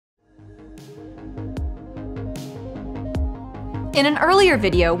In an earlier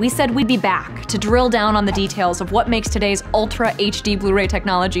video, we said we'd be back to drill down on the details of what makes today's Ultra HD Blu-ray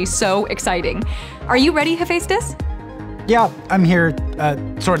technology so exciting. Are you ready, Hephaestus? Yeah, I'm here,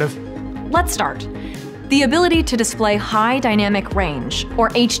 sort of. Let's start. The ability to display high dynamic range, or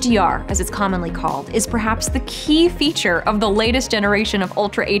HDR as it's commonly called, is perhaps the key feature of the latest generation of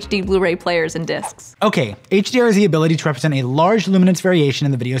Ultra HD Blu-ray players and discs. Okay, HDR is the ability to represent a large luminance variation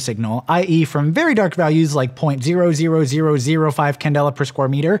in the video signal, i.e. from very dark values like 0.00005 candela per square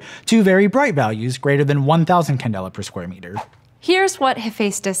meter to very bright values greater than 1000 candela per square meter. Here's what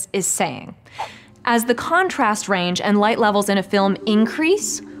Hephaestus is saying. As the contrast range and light levels in a film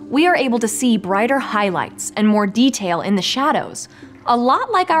increase, we are able to see brighter highlights and more detail in the shadows, a lot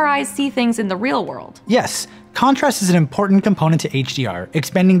like our eyes see things in the real world. Yes, contrast is an important component to HDR,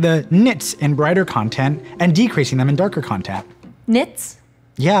 expanding the nits in brighter content and decreasing them in darker content. Nits?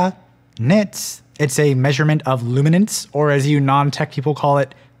 Yeah, nits. It's a measurement of luminance, or as you non-tech people call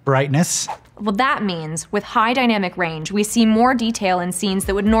it, brightness. Well, that means with high dynamic range, we see more detail in scenes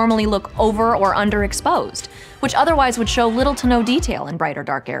that would normally look over or underexposed, which otherwise would show little to no detail in bright or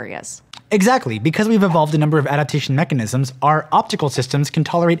dark areas. Exactly, because we've evolved a number of adaptation mechanisms, our optical systems can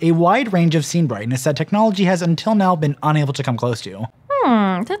tolerate a wide range of scene brightness that technology has until now been unable to come close to.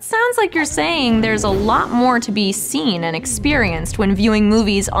 That sounds like you're saying there's a lot more to be seen and experienced when viewing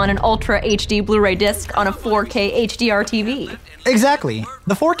movies on an Ultra HD Blu-ray disc on a 4K HDR TV. Exactly.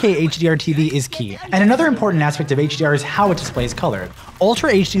 The 4K HDR TV is key, and another important aspect of HDR is how it displays color.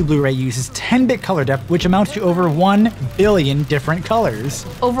 Ultra HD Blu-ray uses 10-bit color depth, which amounts to over 1 billion different colors.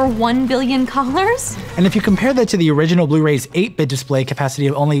 Over 1 billion colors? And if you compare that to the original Blu-ray's 8-bit display capacity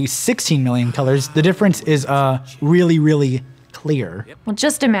of only 16 million colors, the difference is really clear. Well,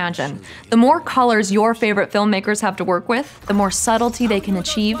 just imagine. The more colors your favorite filmmakers have to work with, the more subtlety they can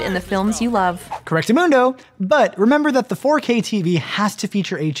achieve in the films you love. Correctamundo, but remember that the 4K TV has to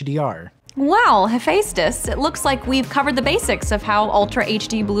feature HDR. Wow, Hephaestus, it looks like we've covered the basics of how Ultra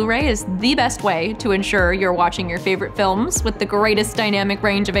HD Blu-ray is the best way to ensure you're watching your favorite films with the greatest dynamic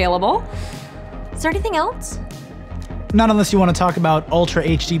range available. Is there anything else? Not unless you want to talk about Ultra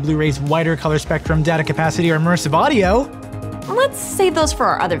HD Blu-ray's wider color spectrum, data capacity, or immersive audio. Let's save those for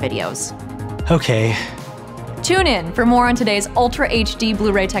our other videos. Okay. Tune in for more on today's Ultra HD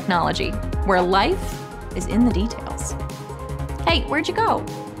Blu-ray technology, where life is in the details. Hey, where'd you go?